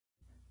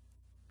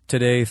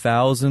Today,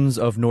 thousands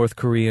of North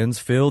Koreans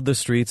filled the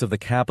streets of the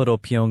capital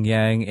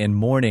Pyongyang in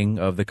mourning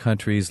of the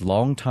country's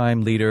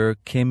longtime leader,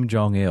 Kim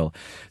Jong Il.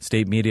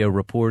 State media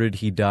reported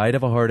he died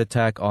of a heart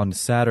attack on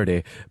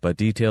Saturday, but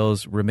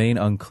details remain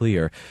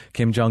unclear.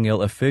 Kim Jong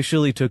Il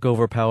officially took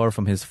over power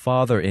from his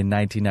father in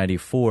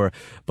 1994,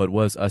 but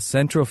was a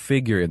central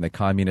figure in the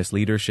communist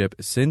leadership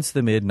since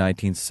the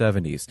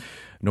mid-1970s.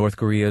 North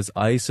Korea's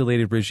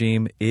isolated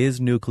regime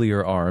is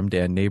nuclear armed,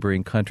 and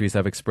neighboring countries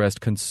have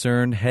expressed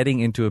concern heading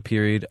into a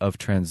period of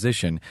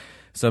transition.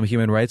 Some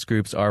human rights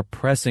groups are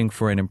pressing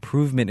for an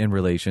improvement in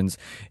relations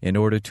in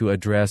order to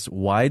address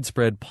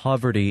widespread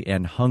poverty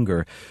and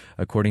hunger.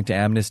 According to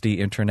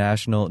Amnesty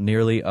International,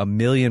 nearly 1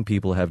 million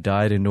people have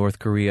died in North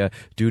Korea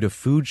due to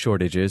food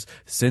shortages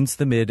since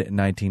the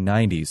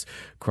mid-1990s.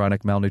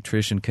 Chronic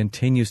malnutrition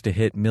continues to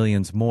hit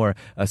millions more,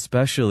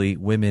 especially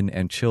women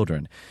and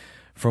children.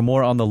 For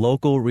more on the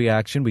local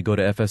reaction, we go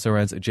to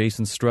FSRN's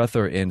Jason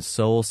Strother in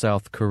Seoul,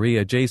 South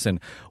Korea. Jason,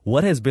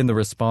 what has been the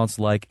response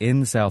like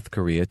in South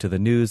Korea to the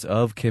news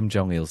of Kim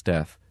Jong Il's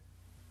death?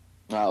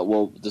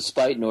 Well,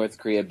 despite North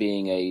Korea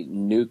being a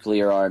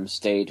nuclear-armed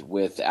state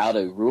without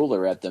a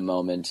ruler at the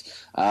moment,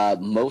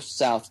 most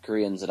South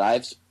Koreans that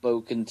I've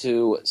spoken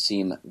to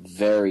seem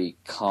very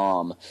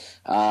calm.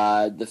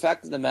 The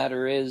fact of the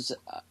matter is,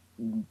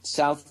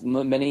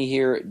 many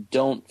here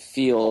don't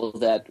feel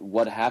that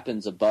what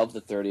happens above the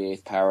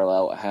 38th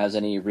parallel has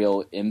any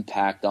real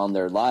impact on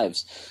their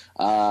lives.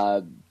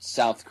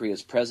 South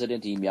Korea's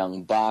president, Lee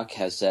Myung-bak,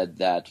 has said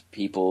that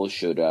people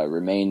should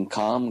remain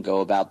calm, go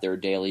about their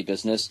daily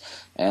business,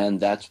 and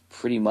that's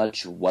pretty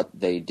much what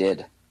they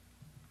did.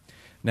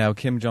 Now,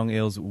 Kim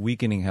Jong-il's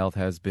weakening health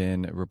has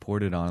been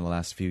reported on in the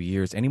last few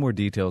years. Any more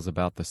details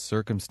about the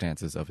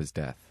circumstances of his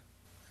death?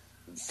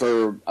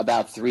 For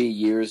about 3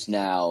 years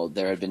now,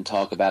 there had been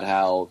talk about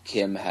how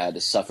Kim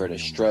had suffered a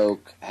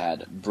stroke,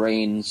 had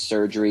brain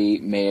surgery,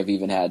 may have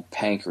even had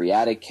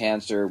pancreatic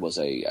cancer, was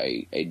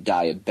a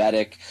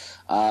diabetic.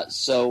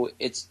 So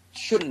it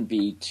shouldn't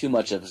be too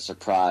much of a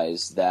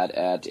surprise that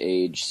at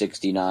age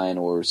 69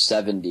 or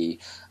 70,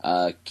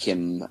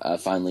 Kim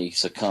finally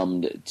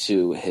succumbed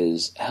to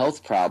his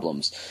health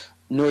problems.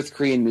 North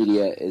Korean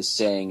media is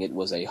saying it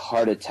was a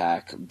heart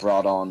attack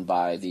brought on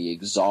by the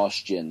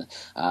exhaustion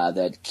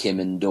that Kim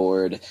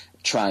endured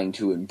trying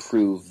to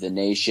improve the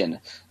nation.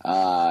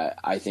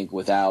 I think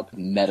without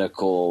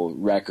medical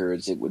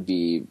records, it would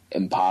be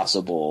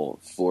impossible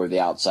for the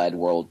outside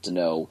world to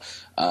know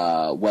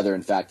whether,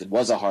 in fact, it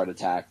was a heart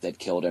attack that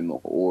killed him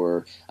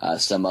or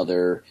some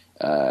other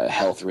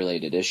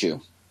health-related issue.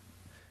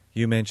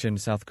 You mentioned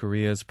South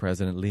Korea's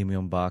President Lee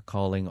Myung-bak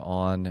calling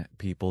on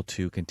people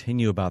to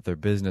continue about their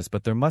business,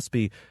 but there must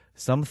be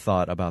some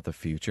thought about the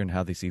future and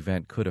how this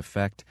event could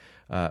affect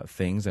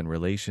things and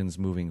relations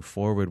moving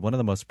forward. One of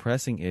the most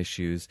pressing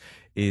issues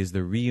is the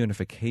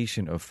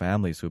reunification of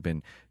families who have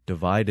been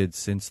divided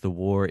since the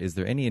war. Is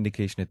there any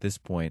indication at this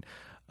point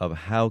of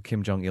how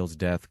Kim Jong-il's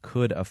death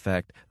could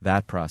affect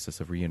that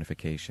process of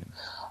reunification?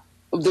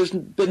 There's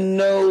been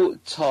no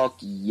talk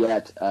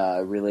yet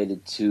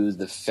related to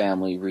the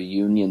family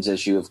reunions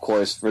issue. Of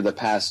course, for the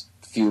past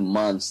few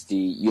months, the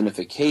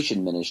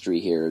Unification Ministry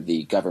here,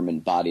 the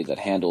government body that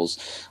handles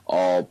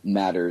all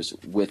matters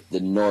with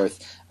the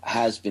North,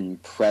 has been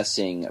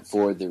pressing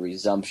for the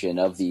resumption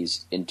of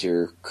these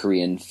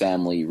inter-Korean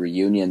family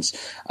reunions.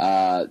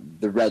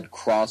 The Red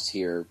Cross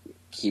here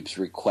keeps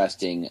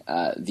requesting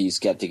these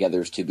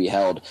get-togethers to be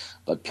held,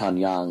 but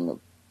Pyongyang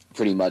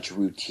pretty much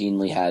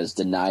routinely has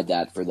denied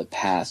that for the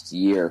past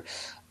year.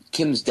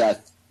 Kim's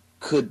death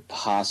could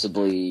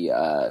possibly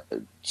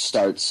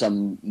start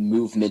some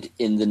movement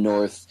in the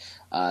North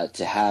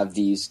to have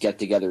these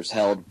get-togethers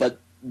held, but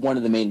one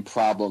of the main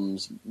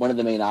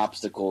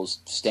obstacles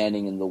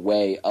standing in the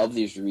way of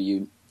these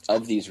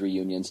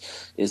reunions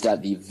is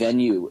that the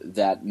venue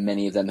that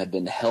many of them have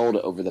been held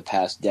over the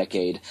past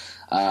decade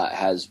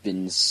has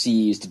been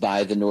seized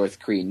by the North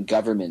Korean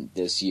government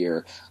this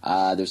year.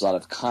 There's a lot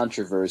of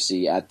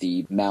controversy at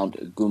the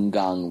Mount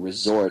Gumgang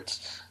Resort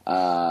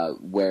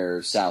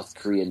where South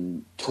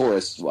Korean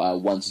tourists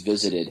once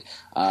visited.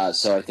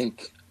 So I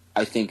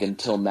think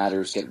until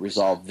matters get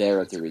resolved there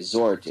at the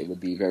resort, it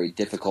would be very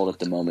difficult at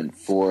the moment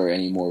for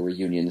any more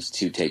reunions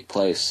to take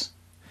place.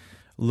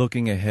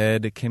 Looking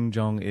ahead, Kim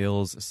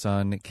Jong-il's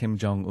son, Kim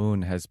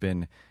Jong-un, has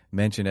been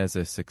mentioned as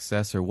a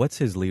successor. What's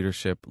his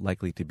leadership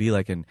likely to be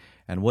like, and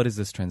what does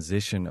this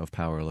transition of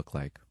power look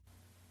like?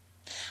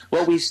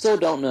 Well, we still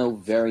don't know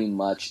very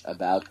much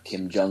about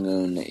Kim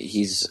Jong-un.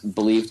 He's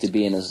believed to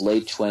be in his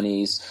late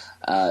 20s,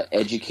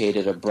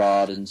 educated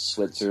abroad in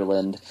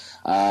Switzerland,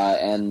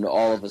 and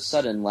all of a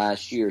sudden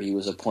last year he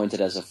was appointed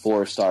as a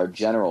 4-star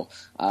general.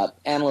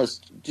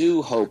 Analysts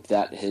do hope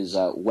that his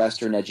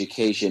Western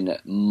education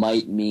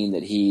might mean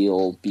that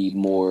he'll be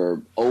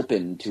more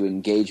open to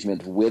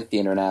engagement with the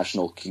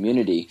international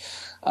community.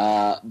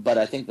 But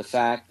I think the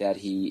fact that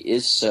he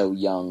is so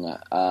young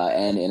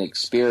and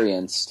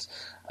inexperienced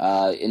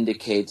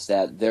indicates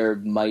that there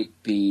might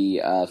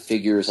be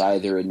figures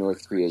either in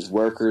North Korea's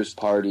Workers'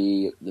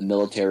 Party, the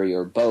military,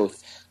 or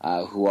both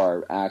who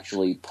are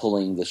actually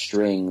pulling the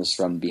strings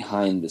from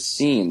behind the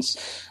scenes.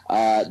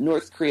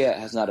 North Korea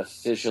has not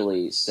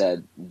officially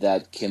said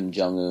that Kim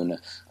Jong-un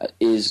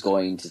is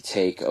going to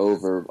take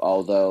over,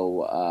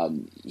 although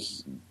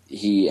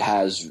he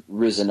has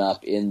risen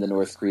up in the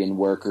North Korean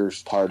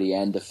Workers' Party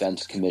and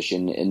Defense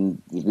Commission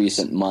in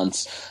recent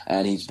months,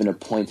 and he's been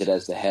appointed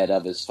as the head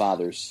of his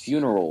father's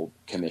funeral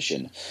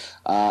commission.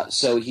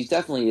 So he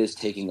definitely is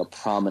taking a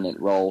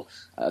prominent role.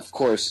 Of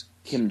course,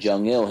 Kim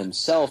Jong Il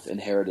himself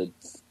inherited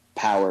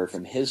power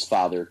from his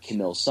father,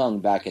 Kim Il-sung,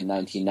 back in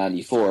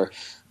 1994,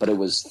 but it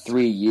was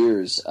 3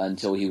 years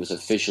until he was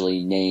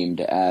officially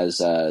named as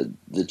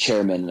the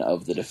chairman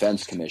of the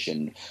Defense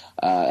Commission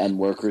and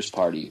Workers'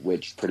 Party,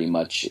 which pretty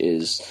much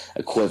is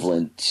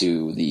equivalent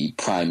to the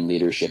prime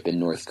leadership in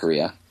North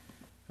Korea.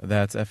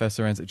 That's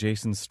FSRN's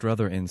Jason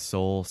Strother in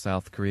Seoul,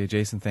 South Korea.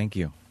 Jason, thank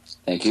you.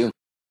 Thank you.